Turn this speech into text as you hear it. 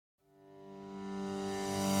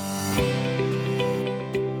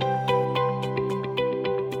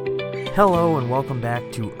Hello and welcome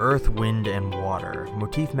back to Earth, Wind, and Water,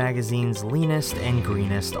 Motif Magazine's leanest and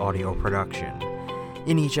greenest audio production.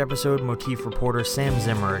 In each episode, Motif reporter Sam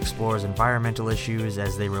Zimmer explores environmental issues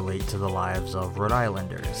as they relate to the lives of Rhode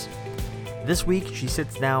Islanders. This week, she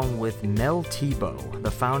sits down with Mel Thibeault,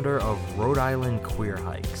 the founder of Rhode Island Queer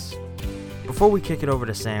Hikes. Before we kick it over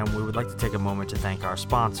to Sam, we would like to take a moment to thank our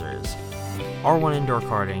sponsors, R1 Indoor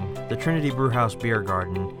Karting, the Trinity Brewhouse Beer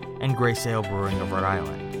Garden, and Grey Sail Brewing of Rhode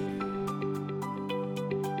Island.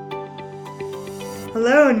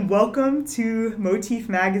 Hello and welcome to Motif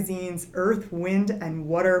Magazine's Earth, Wind, and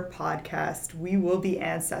Water podcast. We will be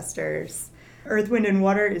ancestors. Earth, Wind, and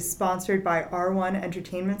Water is sponsored by R1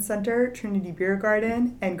 Entertainment Center, Trinity Beer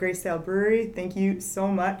Garden, and Grey Sail Brewery. Thank you so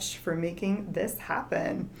much for making this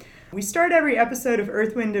happen. We start every episode of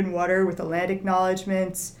Earth, Wind, and Water with a land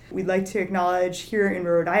acknowledgement. We'd like to acknowledge here in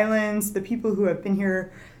Rhode Island the people who have been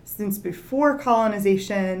here since before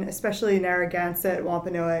colonization, especially Narragansett,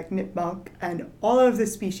 Wampanoag, Nipmuc, and all of the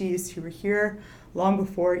species who were here long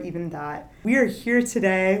before even that. We are here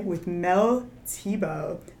today with Mel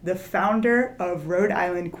Thibeault, the founder of Rhode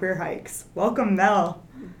Island Queer Hikes. Welcome, Mel.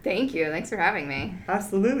 Thank you. Thanks for having me.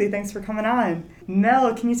 Absolutely. Thanks for coming on.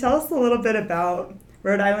 Mel, can you tell us a little bit about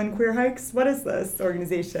Rhode Island Queer Hikes? What is this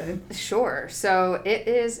organization? Sure. So it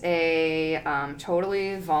is a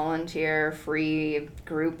totally volunteer-free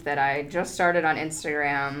group that I just started on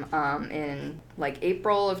Instagram in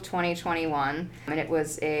April of 2021. And it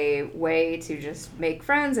was a way to just make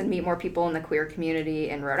friends and meet more people in the queer community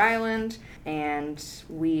in Rhode Island. And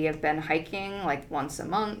we have been hiking once a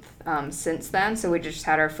month since then. So we just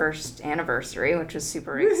had our first anniversary, which was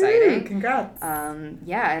super exciting. Congrats.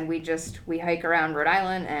 And we hike around Rhode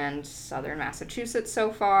Island and southern Massachusetts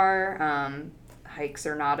so far. Hikes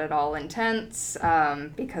are not at all intense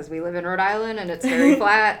because we live in Rhode Island and it's very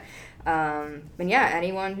flat.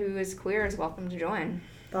 Anyone who is queer is welcome to join.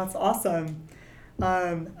 That's awesome.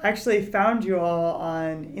 I actually found you all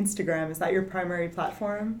on Instagram. Is that your primary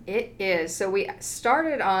platform? It is. So we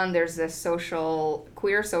started on, there's this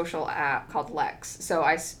queer social app called Lex. So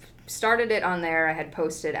I started it on there. I had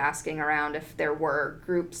posted asking around if there were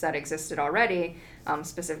groups that existed already,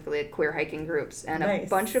 specifically queer hiking groups. And Nice. A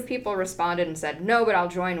bunch of people responded and said, no, but I'll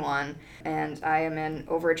join one. And I am an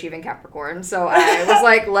overachieving Capricorn. So I was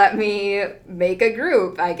like, let me make a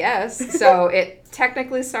group, I guess. So it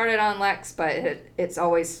technically started on Lex, but it's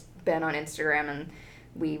always been on Instagram. And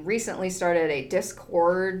we recently started a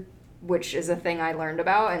Discord, which is a thing I learned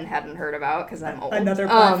about and hadn't heard about because I'm old. Another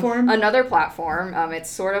platform? Another platform. It's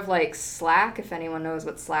sort of like Slack, if anyone knows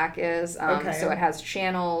what Slack is. Okay. So it has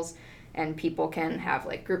channels, and people can have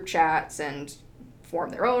group chats and form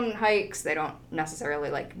their own hikes. They don't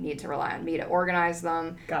necessarily need to rely on me to organize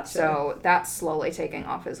them. Gotcha. So that's slowly taking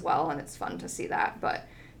off as well, and it's fun to see that. But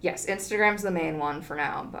yes, Instagram's the main one for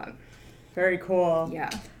now. But very cool. Yeah.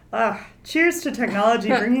 Cheers to technology,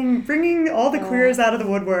 bringing all the queers out of the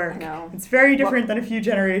woodwork. I know. It's very different than a few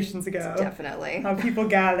generations ago. Definitely. How people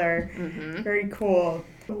gather. Mm-hmm. Very cool.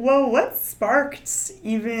 Well, what sparked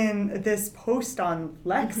even this post on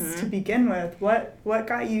Lex to begin with? What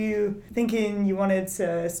got you thinking you wanted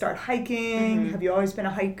to start hiking? Have you always been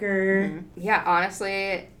a hiker? Yeah,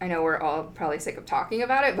 honestly, I know we're all probably sick of talking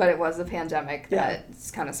about it, but it was the pandemic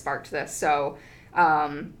that's kind of sparked this. So,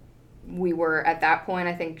 we were at that point,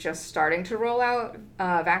 I think, just starting to roll out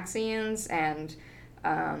vaccines and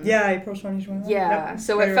April 2021. Yeah, Yep.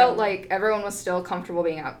 so it felt like everyone was still comfortable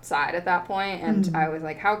being outside at that point, and I was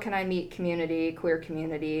like, how can I meet queer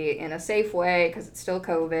community in a safe way, because it's still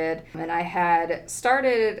COVID. And I had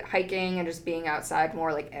started hiking and just being outside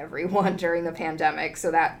more like everyone during the pandemic, so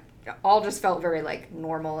that all just felt very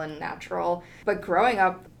normal and natural. But growing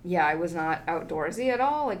up, I was not outdoorsy at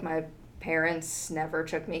all. My parents never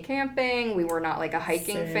took me camping. We were not a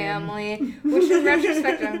hiking Same. family, which in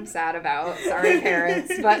retrospect I'm sad about. Sorry,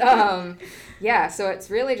 parents. But so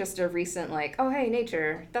it's really just a recent oh, hey,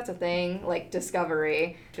 nature, that's a thing,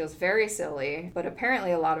 discovery. Feels very silly, but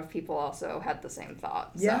apparently a lot of people also had the same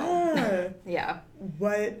thought. So, Yeah. yeah.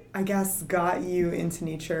 What, I guess, got you into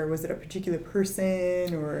nature? Was it a particular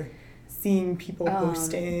person or seeing people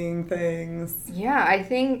posting things? Yeah, I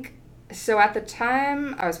think... So at the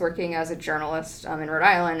time, I was working as a journalist in Rhode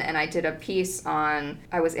Island, and I did a piece I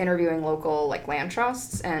was interviewing local land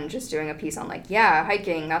trusts and just doing a piece on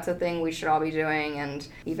hiking, that's a thing we should all be doing, and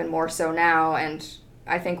even more so now. And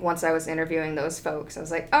I think once I was interviewing those folks, I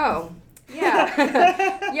was like, oh,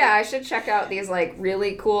 Yeah. Yeah, I should check out these like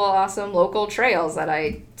really cool, awesome local trails that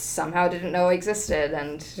I somehow didn't know existed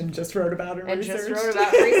and just wrote about it. And just wrote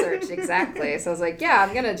about research, exactly. So I was like, yeah,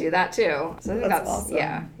 I'm gonna do that too. So I think that's awesome.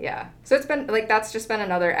 Yeah. So it's been like that's just been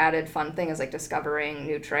another added fun thing is like discovering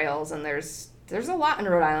new trails, and there's a lot in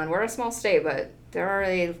Rhode Island. We're a small state, but there are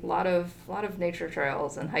a lot of nature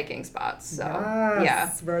trails and hiking spots. So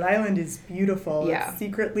yes, Rhode Island is beautiful. Yeah. It's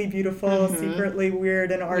secretly beautiful, secretly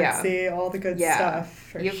weird and artsy, all the good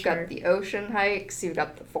stuff. You've got the ocean hikes, you've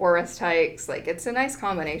got the forest hikes. Like it's a nice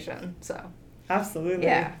combination. So absolutely.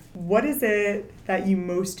 Yeah. What is it that you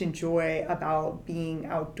most enjoy about being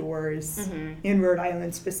outdoors in Rhode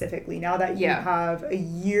Island specifically? Now that you have a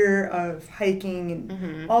year of hiking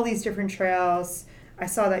and all these different trails. I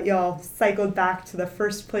saw that y'all cycled back to the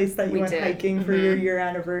first place that you went hiking for your year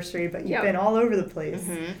anniversary, but you've been all over the place.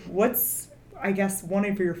 What's, I guess, one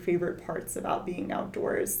of your favorite parts about being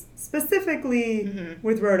outdoors, specifically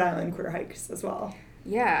with Rhode Island queer hikes as well?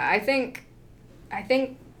 Yeah, I think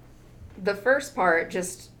the first part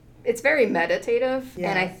it's very meditative,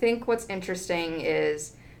 and I think what's interesting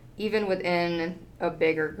is even within a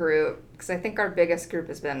bigger group, because I think our biggest group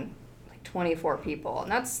has been 24 people,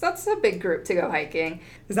 and that's a big group to go hiking.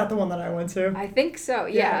 Is that the one that I went to? I think so.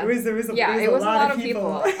 Yeah, it was a lot of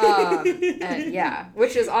people. And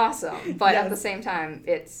which is awesome. But at the same time,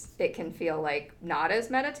 it can feel like not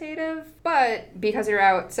as meditative. But because you're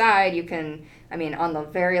outside, you can. I mean, on the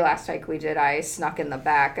very last hike we did, I snuck in the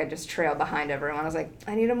back. I just trailed behind everyone. I was like,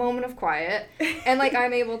 I need a moment of quiet. And, like,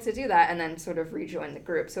 I'm able to do that and then sort of rejoin the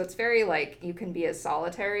group. So it's very, like, you can be as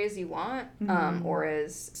solitary as you want or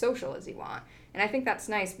as social as you want. And I think that's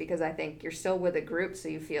nice because I think you're still with a group so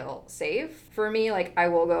you feel safe. For me, like, I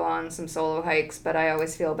will go on some solo hikes, but I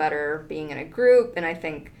always feel better being in a group. And I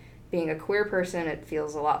think being a queer person, it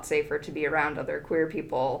feels a lot safer to be around other queer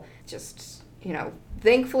people. Just...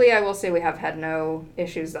 thankfully, I will say we have had no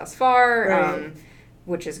issues thus far,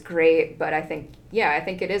 which is great. But I think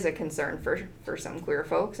it is a concern for some queer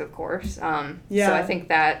folks, of course. So I think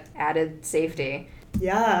that added safety.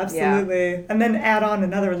 Yeah, absolutely. Yeah. And then add on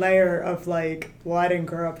another layer of like, well, I didn't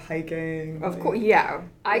grow up hiking. Of course, yeah.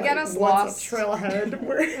 I get us lost. Trailhead.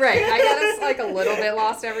 Right. I get us like a little bit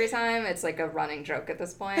lost every time. It's like a running joke at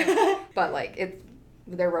this point. But like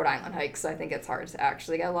they're Rhode Island hikes, so I think it's hard to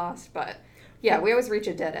actually get lost. But yeah, we always reach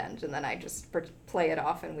a dead end, and then I just play it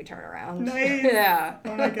off and we turn around. Nice. Yeah.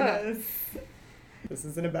 Oh my goodness. This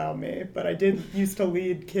isn't about me, but I did used to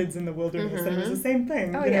lead kids in the wilderness, and it was the same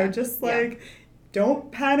thing. Just like,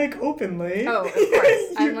 don't panic openly. Oh, of course.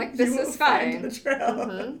 I'm like, this is fine. Find the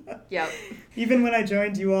trail. Yep. Even when I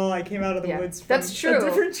joined you all, I came out of the woods from That's true. a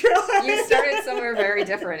different trail. You started somewhere very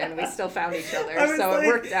different, and we still found each other, so it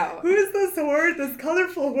worked out. Who is this horde, this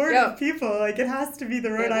colorful horde of people? Like, it has to be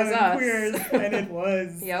the Rhode Island queers, and it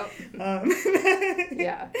was. Yep.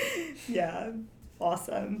 Yeah. Yeah.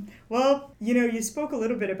 Awesome. Well, you spoke a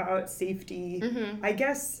little bit about safety. I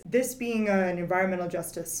guess this being an environmental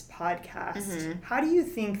justice podcast, how do you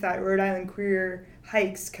think that Rhode Island Queer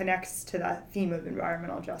Hikes connects to that theme of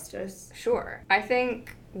environmental justice? Sure. I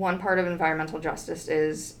think one part of environmental justice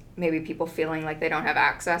is maybe people feeling like they don't have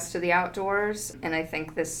access to the outdoors. And I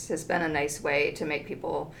think this has been a nice way to make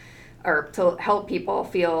people, or to help people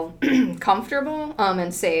feel comfortable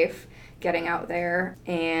and safe getting out there.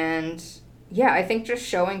 And yeah, I think just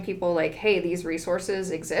showing people like, hey, these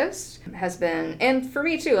resources exist has been, and for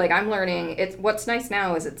me too, like I'm learning, what's nice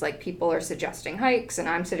now is it's like people are suggesting hikes and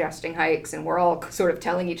I'm suggesting hikes and we're all sort of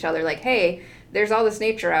telling each other like, hey, there's all this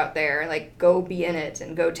nature out there, like go be in it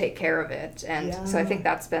and go take care of it. And so I think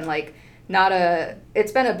that's been like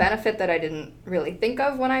it's been a benefit that I didn't really think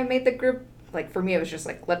of when I made the group. Like for me, it was just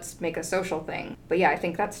like, let's make a social thing. But yeah, I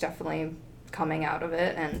think that's definitely coming out of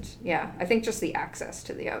it. And yeah, I think just the access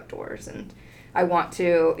to the outdoors, and I want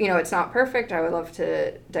to, it's not perfect. I would love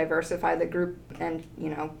to diversify the group and,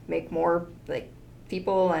 make more like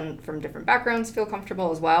people and from different backgrounds feel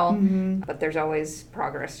comfortable as well. But there's always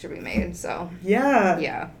progress to be made. So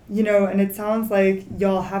yeah. And it sounds like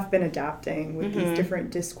y'all have been adapting with these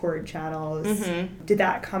different Discord channels. Did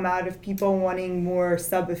that come out of people wanting more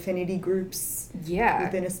sub-affinity groups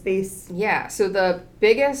within a space? Yeah. So the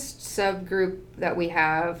biggest subgroup that we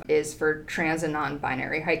have is for trans and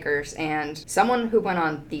non-binary hikers, and someone who went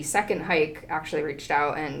on the second hike actually reached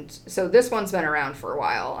out, and so this one's been around for a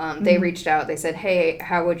while. They reached out, they said, hey,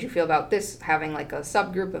 how would you feel about this, having like a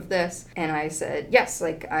subgroup of this? And I said, yes,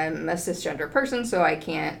 like I'm a cisgender person, so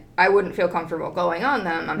I wouldn't feel comfortable going on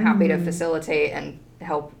them. I'm happy to facilitate and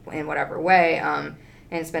help in whatever way.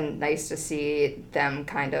 And it's been nice to see them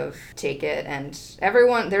kind of take it, and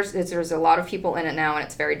everyone, there's a lot of people in it now, and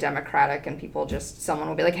it's very democratic, and someone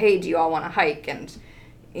will be like, hey, do you all want to hike? And,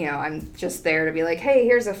 I'm just there to be like, hey,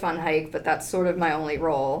 here's a fun hike, but that's sort of my only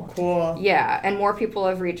role. Cool. Yeah, and more people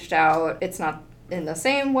have reached out. It's not in the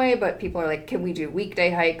same way, but people are like, can we do weekday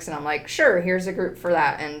hikes? And I'm like, sure, here's a group for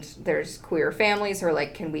that. And there's queer families who are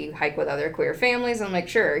like, can we hike with other queer families? And I'm like,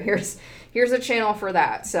 sure, here's a channel for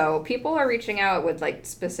that. So people are reaching out with like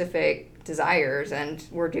specific desires, and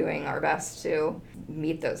we're doing our best to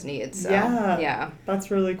meet those needs. So, yeah.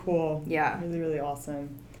 That's really cool. Yeah. Really, really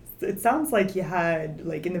awesome. It sounds like you had,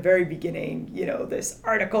 like, in the very beginning, this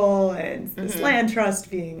article and this land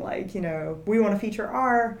trust being like, we want to feature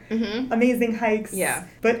our amazing hikes. Yeah.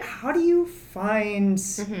 But how do you find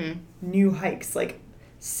new hikes? Like,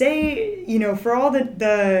 say, for all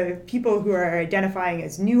the people who are identifying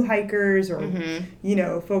as new hikers or,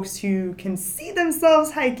 folks who can see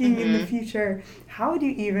themselves hiking in the future, how would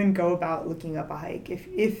you even go about looking up a hike?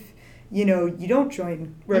 If you don't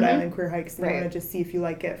join Rhode Island Queer Hikes, and you want to just see if you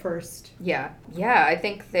like it first. Yeah, I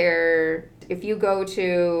think if you go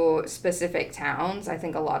to specific towns, I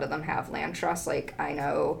think a lot of them have land trusts. Like, I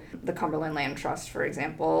know the Cumberland Land Trust, for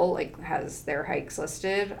example, like, has their hikes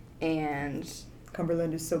listed, and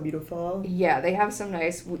Cumberland is so beautiful. Yeah, they have some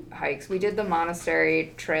nice hikes. We did the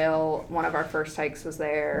Monastery Trail. One of our first hikes was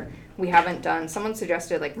there. We haven't done, someone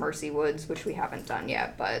suggested like Mercy Woods, which we haven't done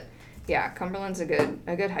yet, but yeah, Cumberland's a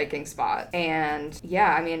good hiking spot. And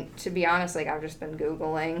yeah, I mean, to be honest, like, I've just been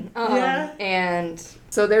Googling. And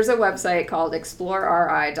so there's a website called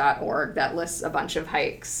exploreri.org that lists a bunch of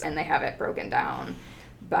hikes, and they have it broken down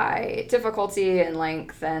by difficulty and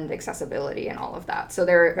length and accessibility and all of that. So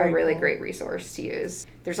they're a really great resource to use.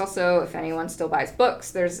 There's also, if anyone still buys books,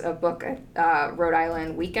 there's a book at Rhode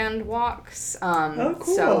Island Weekend Walks. Oh,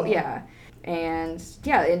 cool. So, yeah. And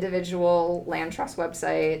yeah, individual land trust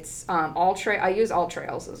websites. I use All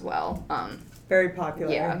Trails as well. Very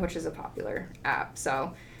popular. Yeah, which is a popular app.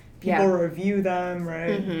 So people review them,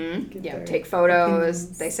 right? Yeah, take photos.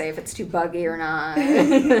 Opinions. They say if it's too buggy or not.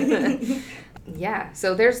 Yeah,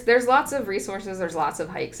 so there's lots of resources. There's lots of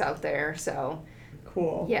hikes out there. So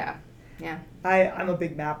cool. Yeah. I'm a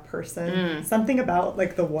big map person. Something about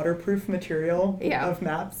like the waterproof material of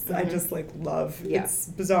maps I just like love. Yeah. It's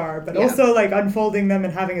bizarre, but also like unfolding them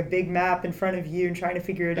and having a big map in front of you and trying to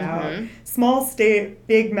figure it out. Small state,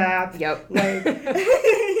 big map. Yep. Like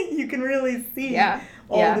you can really see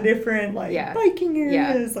all the different like biking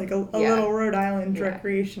areas, like a little Rhode Island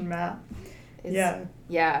recreation map.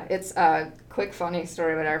 It's a quick funny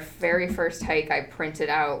story, but our very first hike I printed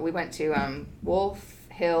out, we went to Wolf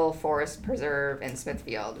Hill Forest Preserve in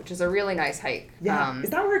Smithfield, which is a really nice hike. Yeah.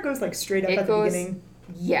 Is that where it goes like straight up at the beginning?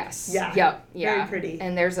 Yes. Yeah. Yep. Yeah. Very pretty.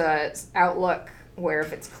 And there's a outlook where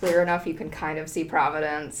if it's clear enough, you can kind of see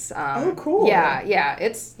Providence. Oh, cool. Yeah.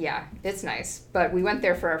 It's nice. But we went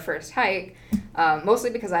there for our first hike,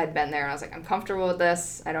 mostly because I had been there and I was like, I'm comfortable with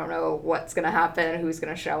this. I don't know what's going to happen, who's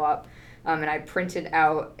going to show up. And I printed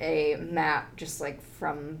out a map just like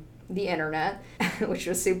from the internet, which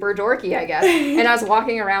was super dorky, I guess. And I was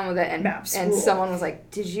walking around with it, and someone was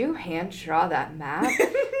like, "Did you hand draw that map?"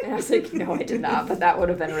 And I was like, "No, I did not, but that would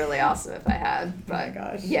have been really awesome if I had." But, oh my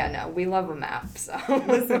gosh. Yeah, no, we love a map, so.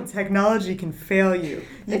 Listen, technology can fail you.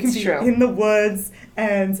 You it's can be true. in the woods,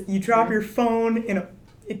 and you drop your phone in a...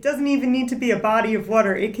 It doesn't even need to be a body of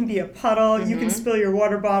water. It can be a puddle. You can spill your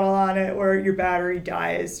water bottle on it, or your battery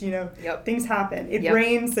dies. Things happen. It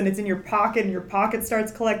rains and it's in your pocket, and your pocket starts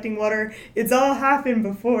collecting water. It's all happened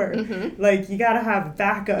before. Like, you got to have a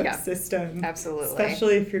backup system. Absolutely.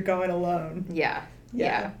 Especially if you're going alone.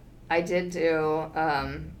 Yeah. I did do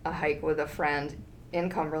a hike with a friend in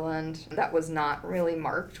Cumberland that was not really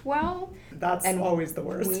marked well. That's always the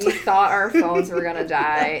worst. We thought our phones were going to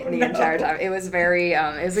die the entire time. It was very,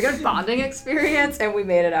 it was a good bonding experience, and we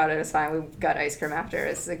made it out. It was fine. We got ice cream after.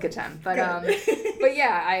 It's a good time. But but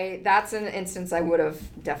yeah, that's an instance I would have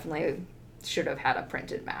definitely should have had a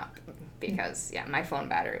printed map, because my phone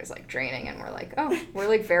battery was like draining, and we're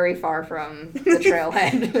like very far from the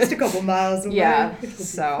trailhead. Just a couple miles away. Yeah,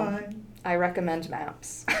 so I recommend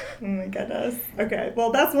maps. Oh my goodness. Okay,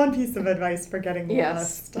 well, that's one piece of advice for getting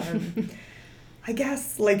lost. I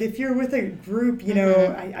guess, like, if you're with a group,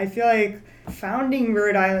 I feel like founding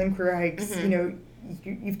Rhode Island Queer Hikes,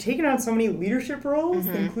 you've taken on so many leadership roles,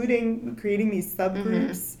 including creating these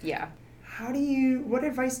subgroups. Yeah. What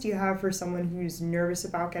advice do you have for someone who's nervous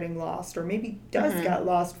about getting lost, or maybe does get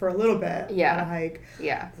lost for a little bit on a hike?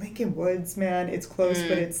 Yeah. Lincoln Woods, man, it's close,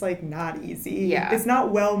 but it's like not easy. Yeah. It's not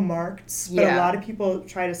well marked, but a lot of people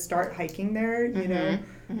try to start hiking there,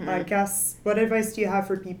 I guess, what advice do you have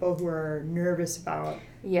for people who are nervous about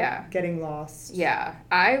Yeah. getting lost? Yeah.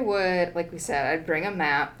 I would, like we said, I'd bring a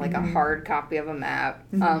map, like a hard copy of a map.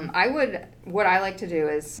 What I like to do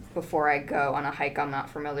is, before I go on a hike I'm not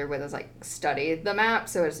familiar with, is like study the map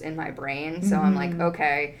so it's in my brain. So I'm like,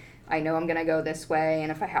 okay, I know I'm going to go this way,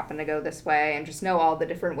 and if I happen to go this way, and just know all the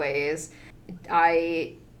different ways.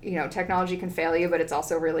 Technology can fail you, but it's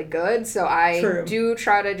also really good. So I do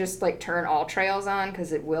try to just like turn all trails on,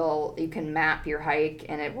 because you can map your hike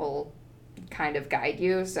and it will kind of guide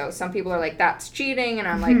you. So some people are like, that's cheating, and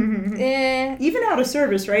I'm like, eh. Even out of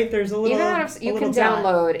service, right? There's a little. You can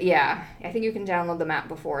download. Yeah, I think you can download the map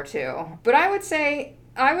before too. But I would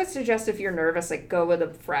suggest, if you're nervous, like, go with a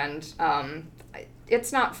friend.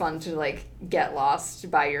 It's not fun to like get lost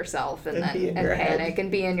by yourself and panic and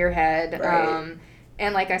be in your head. Right.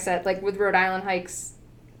 And like I said, like with Rhode Island hikes,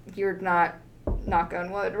 you're not, knock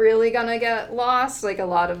on wood, really gonna get lost. Like, a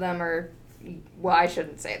lot of them are, well, I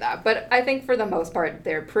shouldn't say that, but I think for the most part,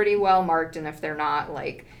 they're pretty well marked, and if they're not,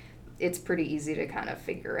 like, it's pretty easy to kind of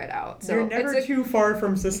figure it out. So you're never too far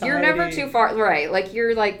from society. You're never too far, right. Like,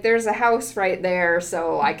 you're like, there's a house right there,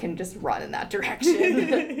 so I can just run in that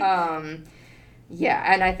direction.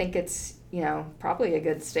 Yeah, and I think it's, probably a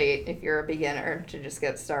good state if you're a beginner to just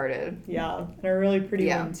get started. Yeah, and a really pretty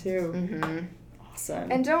one, too. Mm-hmm.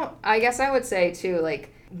 Awesome. And I guess I would say, too,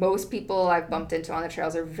 like, most people I've bumped into on the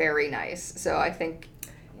trails are very nice. So I think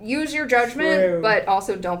use your judgment, but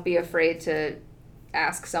also don't be afraid to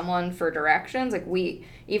ask someone for directions. Like,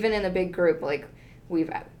 even in the big group, like,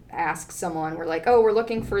 we've asked someone, we're like, oh, we're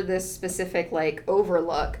looking for this specific, like,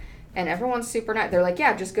 overlook. And everyone's super nice. They're like,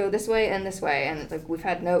 yeah, just go this way and this way. And like, we've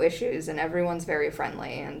had no issues, and everyone's very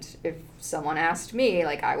friendly. And if someone asked me,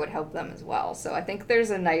 like, I would help them as well. So I think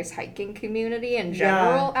there's a nice hiking community in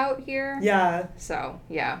general out here. Yeah. So,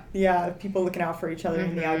 yeah. Yeah, people looking out for each other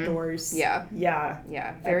in the outdoors. Yeah. Yeah.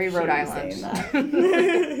 Yeah, very Rhode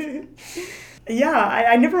Island. Yeah,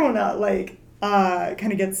 I never want to, like,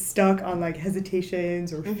 kind of get stuck on, like,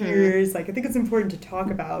 hesitations or fears. Like, I think it's important to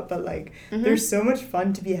talk about, but, like, there's so much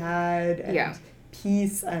fun to be had, and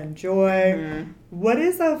peace and joy. What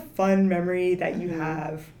is a fun memory that you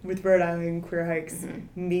have with Rhode Island queer hikes,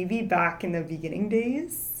 maybe back in the beginning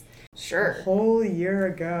days? Sure. A whole year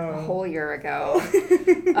ago.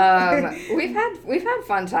 We've had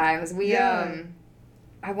fun times.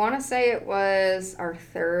 I want to say it was our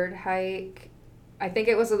third hike. I think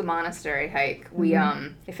it was the monastery hike. We,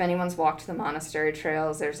 if anyone's walked the monastery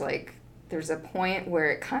trails, there's a point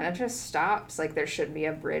where it kind of just stops. Like, there should be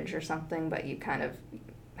a bridge or something, but you kind of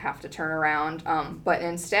have to turn around. But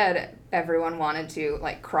instead, everyone wanted to,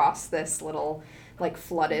 like, cross this little, like,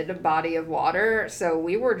 flooded body of water. So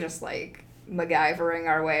we were just, like, MacGyvering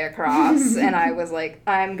our way across, and I was like,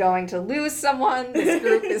 I'm going to lose someone. This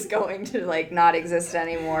group is going to, like, not exist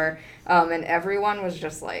anymore. And everyone was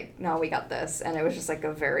just like, no, we got this. And it was just, like,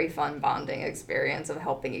 a very fun bonding experience of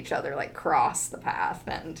helping each other, like, cross the path.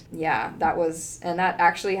 And yeah, that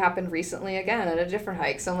actually happened recently again at a different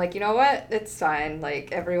hike. So I'm like, you know what? It's fine.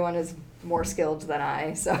 Like, everyone is more skilled than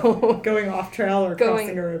I, so going off trail or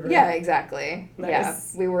crossing a river. Yeah, exactly.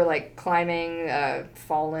 Nice. Yeah, we were like climbing a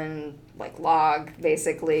fallen like log,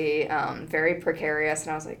 basically, very precarious,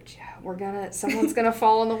 and I was like, yeah, someone's gonna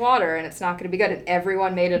fall in the water, and it's not gonna be good. And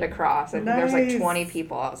everyone made it across. And there was like 20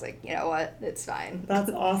 people. I was like, you know what? It's fine.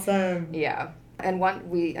 That's awesome. Yeah. And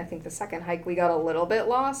I think the second hike, we got a little bit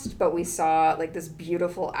lost, but we saw, like, this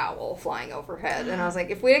beautiful owl flying overhead. And I was like,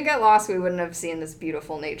 if we didn't get lost, we wouldn't have seen this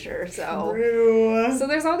beautiful nature. True. So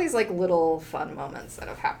there's all these, like, little fun moments that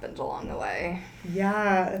have happened along the way.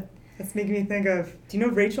 Yeah. That's making me think of, do you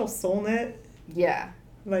know Rachel Solnit? Yeah.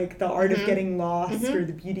 Like, the art of getting lost, or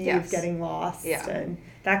the beauty of getting lost. Yeah. And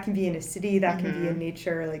that can be in a city, that can be in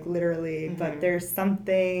nature, like, literally. But there's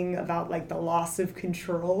something about, like, the loss of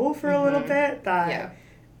control for a little bit that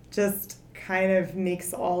just kind of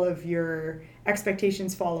makes all of your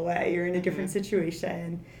expectations fall away. You're in a different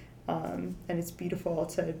situation. And it's beautiful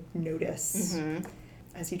to notice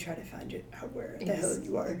as you try to find out where the hell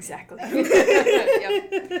you are. Exactly.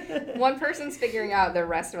 Yep. One person's figuring out, the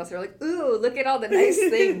rest of us are like, ooh, look at all the nice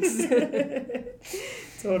things.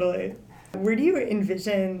 Totally. Where do you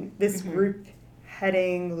envision this group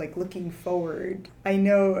heading, like, looking forward? I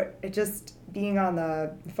know just being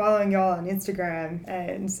following y'all on Instagram,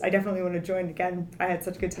 and I definitely want to join again. I had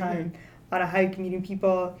such a good time on a hike, meeting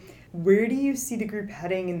people. Where do you see the group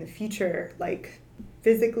heading in the future? Like,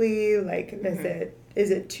 physically, like, is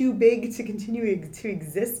it too big to continue to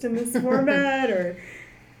exist in this format, or?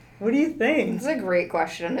 What do you think? It's a great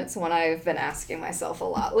question. It's one I've been asking myself a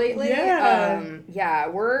lot lately. Yeah.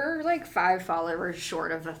 We're like 5 followers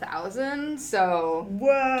short of 1,000, so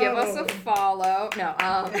Whoa. give us a follow. No,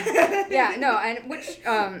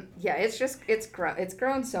 it's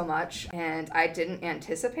grown so much, and I didn't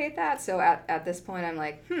anticipate that. So at this point, I'm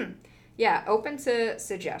like, yeah, open to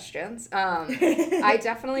suggestions. I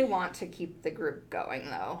definitely want to keep the group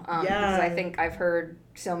going though, because I think I've heard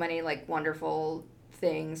so many like wonderful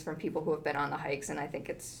things from people who have been on the hikes, and I think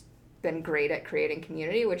it's been great at creating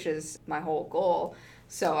community, which is my whole goal.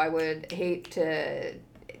 So I would hate to,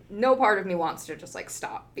 no part of me wants to just like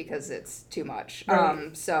stop because it's too much.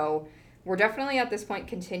 Right. So we're definitely at this point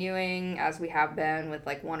continuing as we have been with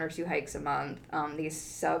like 1 or 2 hikes a month. These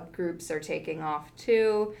subgroups are taking off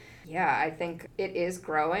too. Yeah, I think it is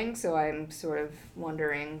growing, so I'm sort of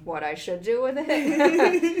wondering what I should do with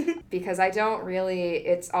it. Because I don't really,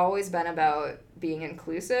 it's always been about being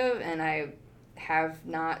inclusive, and I have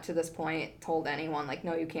not to this point told anyone like,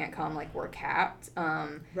 no, you can't come, like we're capped.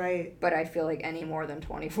 Right. But I feel like any more than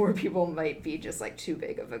 24 people might be just like too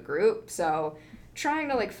big of a group. So trying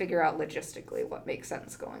to like figure out logistically what makes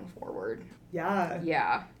sense going forward.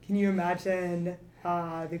 Yeah. Can you imagine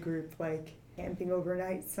the group like camping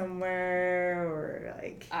overnight somewhere, or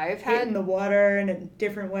like hitting the water in a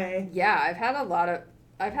different way? Yeah, I've had a lot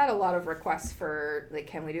of requests for like,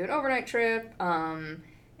 can we do an overnight trip?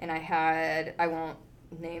 And I won't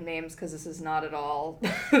name names because this is not at all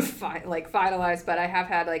finalized, but I have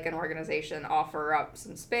had like an organization offer up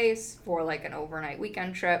some space for like an overnight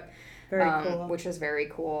weekend trip. Very cool. Which is very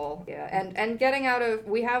cool. Yeah, and getting out of,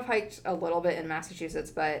 we have hiked a little bit in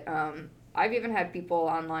Massachusetts, but I've even had people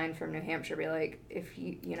online from New Hampshire be like, if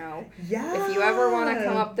you ever want to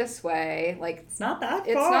come up this way, like it's not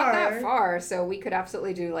that far, so we could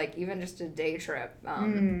absolutely do like even just a day trip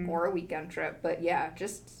or a weekend trip. But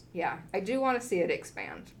I do want to see it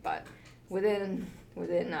expand, but within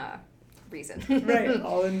reason. Right,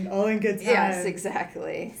 all in good time. Yes,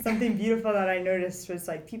 exactly. Something beautiful that I noticed was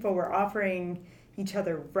like people were offering each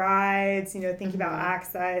other rides, thinking about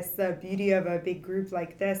access. The beauty of a big group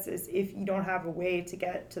like this is if you don't have a way to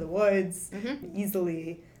get to the woods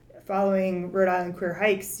easily, following Rhode Island Queer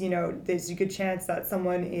Hikes, there's a good chance that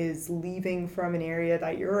someone is leaving from an area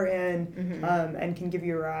that you're in and can give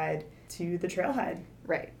you a ride to the trailhead.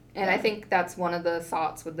 Right. And I think that's one of the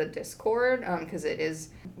thoughts with the Discord, because it is,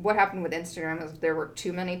 what happened with Instagram is there were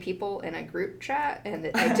too many people in a group chat,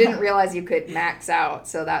 and I didn't realize you could max out,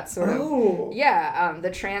 so that's sort of,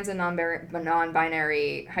 the trans and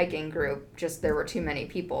non-binary hiking group, just there were too many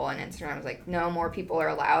people, and Instagram was like, no more people are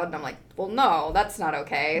allowed, and I'm like, well, no, that's not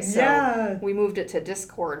okay, so we moved it to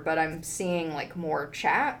Discord, but I'm seeing, like, more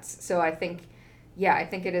chats, so I think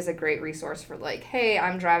it is a great resource for like, hey,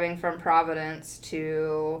 I'm driving from Providence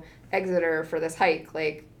to Exeter for this hike.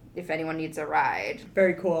 Like, if anyone needs a ride.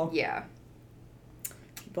 Very cool. Yeah.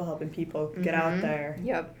 People helping people get out there.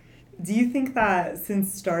 Yep. Do you think that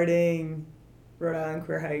since starting Rhode Island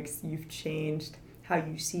Queer Hikes, you've changed how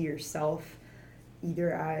you see yourself,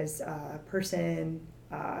 either as a person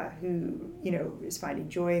who, is finding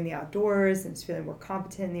joy in the outdoors and is feeling more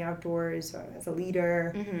competent in the outdoors, as a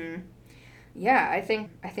leader? Mm-hmm. Yeah, I think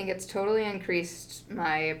it's totally increased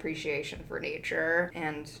my appreciation for nature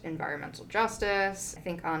and environmental justice. I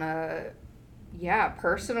think on a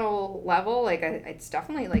personal level, like it's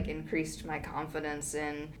definitely like increased my confidence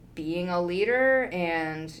in being a leader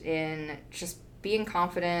and in just being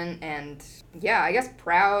confident and I guess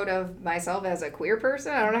proud of myself as a queer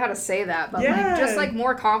person. I don't know how to say that, but like just like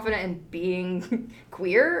more confident in being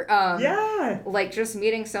queer. Like just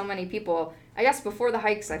meeting so many people. I guess before the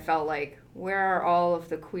hikes I felt like, where are all of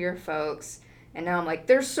the queer folks? And now I'm like,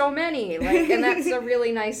 there's so many. Like, and that's a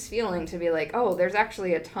really nice feeling to be like, oh, there's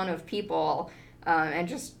actually a ton of people. And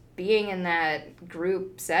just being in that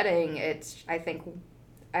group setting, it's, I think,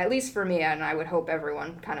 at least for me, and I would hope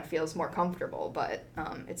everyone kind of feels more comfortable, but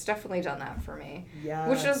it's definitely done that for me. Yeah.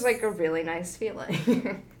 Which is like a really nice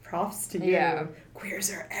feeling. Props to you. Yeah.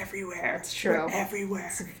 Queers are everywhere. It's true. We're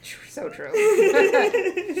everywhere. So true.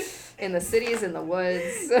 In the cities, in the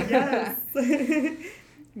woods. Yes.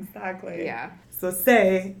 Exactly. Yeah. So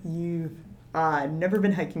say you've never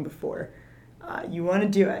been hiking before. You want to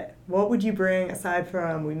do it. What would you bring aside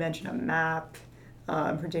from, we mentioned a map,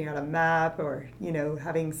 printing out a map, or,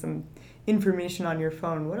 having some information on your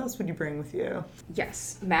phone? What else would you bring with you?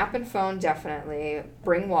 Yes, map and phone, definitely.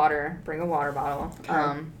 Bring water. Bring a water bottle.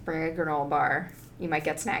 Okay. Bring a granola bar. You might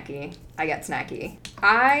get snacky. I get snacky.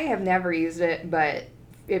 I have never used it, but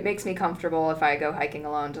it makes me comfortable if I go hiking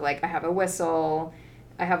alone to, like, I have a whistle.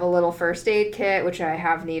 I have a little first aid kit, which I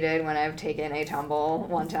have needed when I've taken a tumble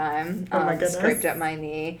one time. Oh my goodness. Scraped up my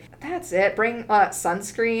knee. That's it. Bring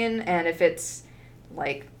sunscreen, and if it's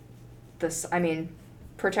like this, I mean,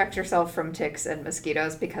 protect yourself from ticks and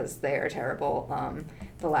mosquitoes because they are terrible.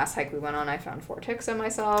 The last hike we went on, I found 4 ticks on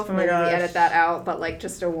myself. Oh my Maybe gosh. we edit that out, but like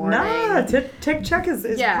just a warning. Nah, tick check is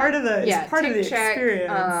part of the tick check,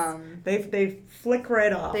 experience. They flick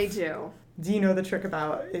right off. They do. Do you know the trick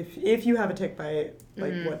about if you have a tick bite,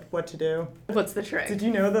 like what to do? What's the trick? Did you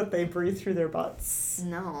know that they breathe through their butts?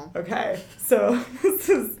 No. Okay, so this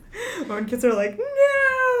is when kids are like,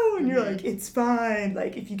 no, and you're like, it's fine.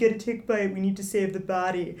 Like if you get a tick bite, we need to save the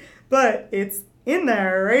body, but it's in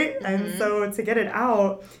there, right? And so to get it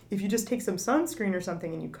out, if you just take some sunscreen or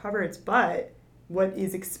something and you cover its butt, what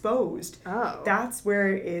is exposed, that's where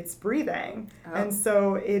it's breathing. And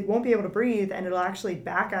so it won't be able to breathe, and it'll actually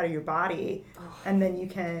back out of your body, and then you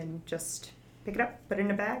can just pick it up, put it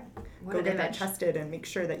in a bag, go get that tested, and make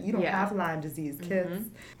sure that you don't have Lyme disease, kids,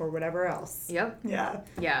 or whatever else. Yep.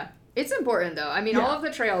 Yeah. It's important, though. I mean, all of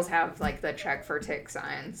the trails have, like, the check for tick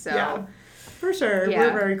sign, so... Yeah, for sure. Yeah.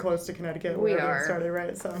 We're very close to Connecticut. We where are. everything started,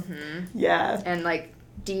 right? So, yeah. And, like,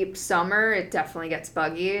 deep summer, it definitely gets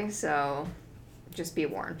buggy, so... Just be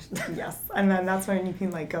warned. Yes. And then that's when you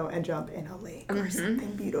can like go and jump in a lake or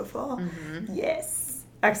something beautiful. Yes.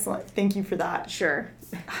 Excellent. Thank you for that. Sure.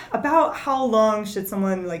 About how long should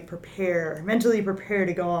someone like mentally prepare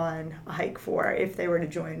to go on a hike for if they were to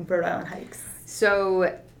join Rhode Island Hikes?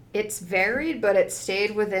 So it's varied, but it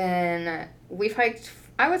stayed within, we've hiked,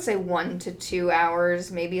 I would say 1 to 2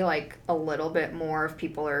 hours, maybe like a little bit more if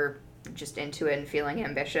people are just into it and feeling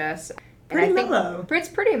ambitious. Pretty mellow. It's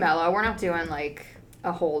pretty mellow. We're not doing like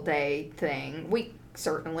a whole day thing. We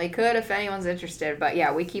certainly could if anyone's interested, but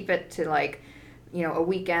yeah, we keep it to like, you know, a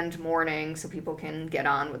weekend morning so people can get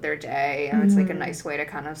on with their day. It's like a nice way to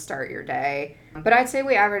kind of start your day. But I'd say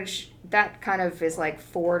we average, that kind of is like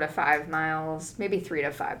 4 to 5 miles, maybe 3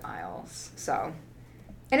 to 5 miles. So,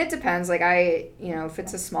 and it depends. Like if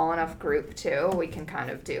it's a small enough group too, we can kind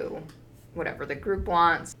of do whatever the group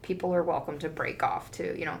wants. People are welcome to break off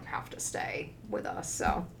too. You don't have to stay with us.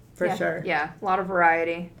 So For sure. Yeah, a lot of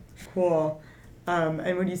variety. Cool.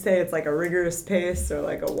 And would you say it's like a rigorous pace or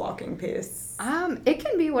like a walking pace? It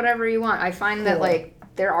can be whatever you want. I find that like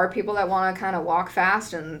there are people that want to kind of walk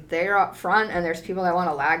fast and they're up front, and there's people that want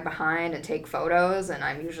to lag behind and take photos, and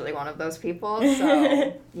I'm usually one of those people.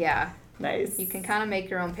 So yeah. Nice. You can kind of make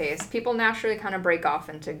your own pace. People naturally kind of break off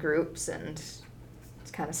into groups and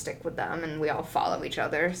kind of stick with them, and we all follow each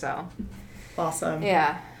other, so awesome.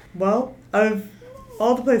 Yeah. Well, of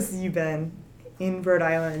all the places you've been in Rhode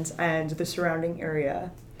Island and the surrounding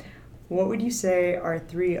area, what would you say are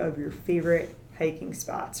 3 of your favorite hiking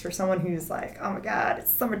spots for someone who's like, oh my god,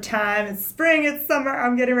 it's summertime, it's spring, it's summer,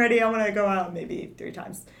 I'm getting ready, I want to go out maybe 3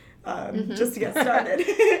 times just to get started?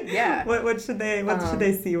 Yeah. What should they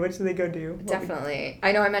see? What should they go do? Definitely.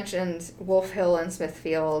 I know I mentioned Wolf Hill and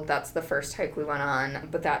Smithfield. That's the first hike we went on,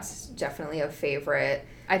 but that's definitely a favorite.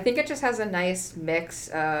 I think it just has a nice mix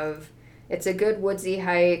of, it's a good woodsy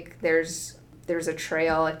hike. There's a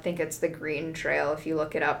trail. I think it's the Green Trail. If you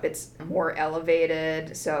look it up, it's more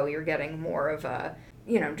elevated, so you're getting more of a,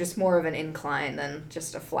 just more of an incline than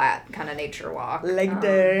just a flat kind of nature walk. Leg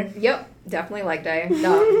day. Yep, definitely leg day.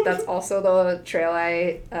 That's also the trail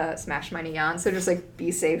I smashed my knee on, so just like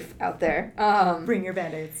be safe out there. Bring your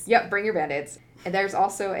Band-Aids. Yep, bring your Band-Aids. And there's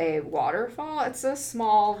also a waterfall. It's a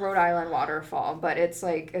small Rhode Island waterfall, but it's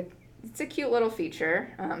like it's a cute little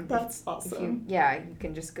feature. That's awesome. You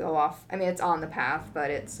can just go off. I mean, it's on the path, but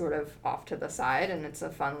it's sort of off to the side, and it's a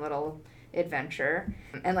fun little adventure.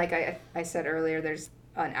 And like I said earlier, there's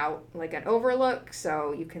an overlook,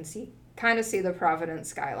 so you can see the Providence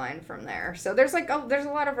skyline from there. So there's there's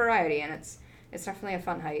a lot of variety, and it's definitely a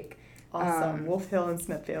fun hike. Awesome. Wolf Hill and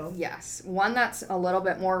Smithfield. Yes. One that's a little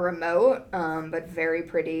bit more remote, but very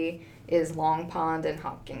pretty, is Long Pond in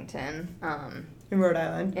Hopkinton. In Rhode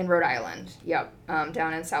Island? In Rhode Island, yep.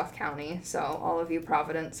 Down in South County. So all of you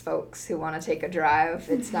Providence folks who want to take a drive,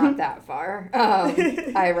 it's not that far.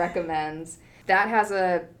 I recommend. That has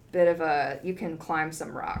a bit of you can climb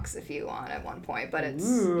some rocks if you want at one point, but it's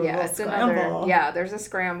scramble. There's a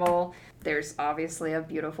scramble. There's obviously a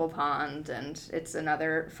beautiful pond, and it's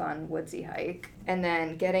another fun woodsy hike. And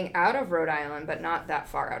then getting out of Rhode Island, but not that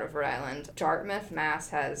far out of Rhode Island, Dartmouth, Mass.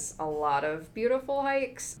 has a lot of beautiful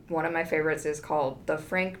hikes. One of my favorites is called the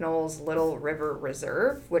Frank Knowles Little River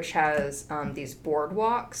Reserve, which has these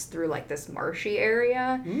boardwalks through like this marshy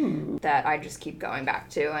area that I just keep going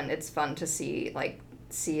back to, and it's fun to see like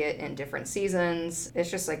see it in different seasons.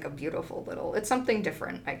 It's just like a beautiful little, it's something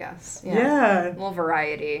different, I guess. Yeah. A little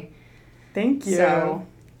variety. Thank you. So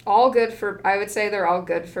all good for, I would say they're all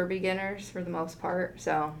good for beginners for the most part.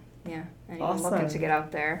 So yeah, anyone looking to get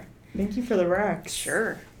out there. Thank you for the recs.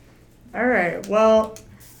 Sure. All right. Well,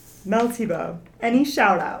 Mel Thibeault, any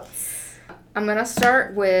shout outs? I'm going to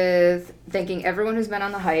start with thanking everyone who's been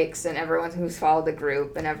on the hikes and everyone who's followed the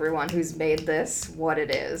group and everyone who's made this what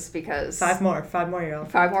it is, because... Five more, y'all.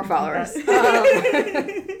 5 more followers.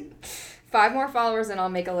 5 more followers and I'll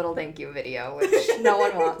make a little thank you video, which no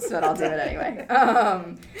one wants, but I'll do it anyway.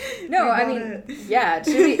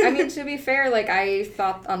 To be fair, like, I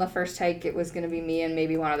thought on the first hike it was going to be me and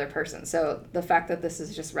maybe one other person. So the fact that this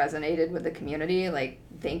has just resonated with the community, like,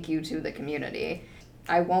 thank you to the community.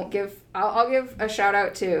 I'll give a shout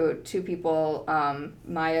out to 2 people,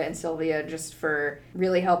 Maya and Sylvia, just for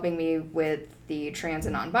really helping me with the trans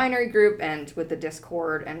and non-binary group and with the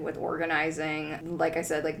Discord and with organizing. Like I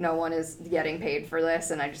said, like, no one is getting paid for this,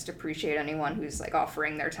 and I just appreciate anyone who's like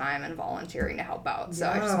offering their time and volunteering to help out. So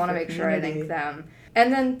I just want to make sure I thank them.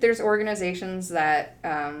 And then there's organizations that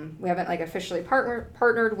we haven't like officially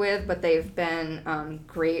partnered with, but they've been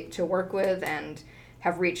great to work with and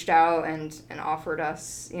have reached out and offered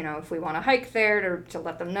us, you know, if we want to hike there to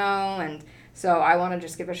let them know. And so I want to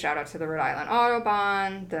just give a shout out to the Rhode Island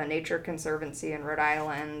Audubon, the Nature Conservancy in Rhode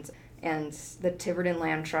Island, and the Tiverton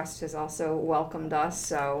Land Trust has also welcomed us,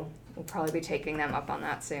 so we'll probably be taking them up on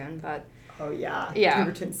that soon. But oh yeah,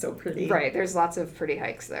 Tiverton's so pretty. Right, there's lots of pretty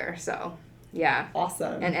hikes there, so yeah.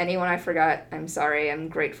 Awesome. And anyone I forgot, I'm sorry, I'm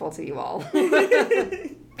grateful to you all.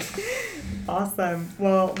 Awesome.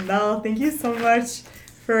 Well, Mel, thank you so much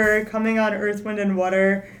for coming on Earth, Wind, and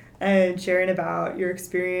Water and sharing about your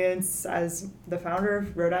experience as the founder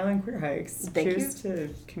of Rhode Island Queer Hikes. Cheers to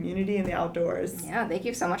community and the outdoors. Yeah, thank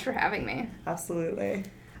you so much for having me. Absolutely.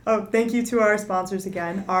 Oh, thank you to our sponsors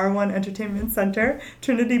again, R1 Entertainment Center,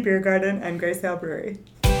 Trinity Beer Garden, and Gray Sail Brewery.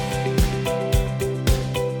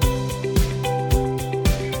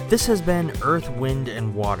 This has been Earth, Wind,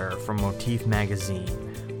 and Water from Motif Magazine.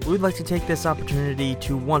 We'd like to take this opportunity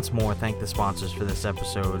to once more thank the sponsors for this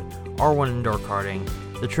episode, R1 Indoor Karting,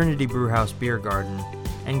 the Trinity Brewhouse Beer Garden,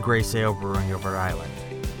 and Gray Sail Brewing of Rhode Island.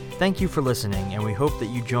 Thank you for listening, and we hope that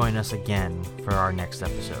you join us again for our next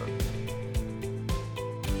episode.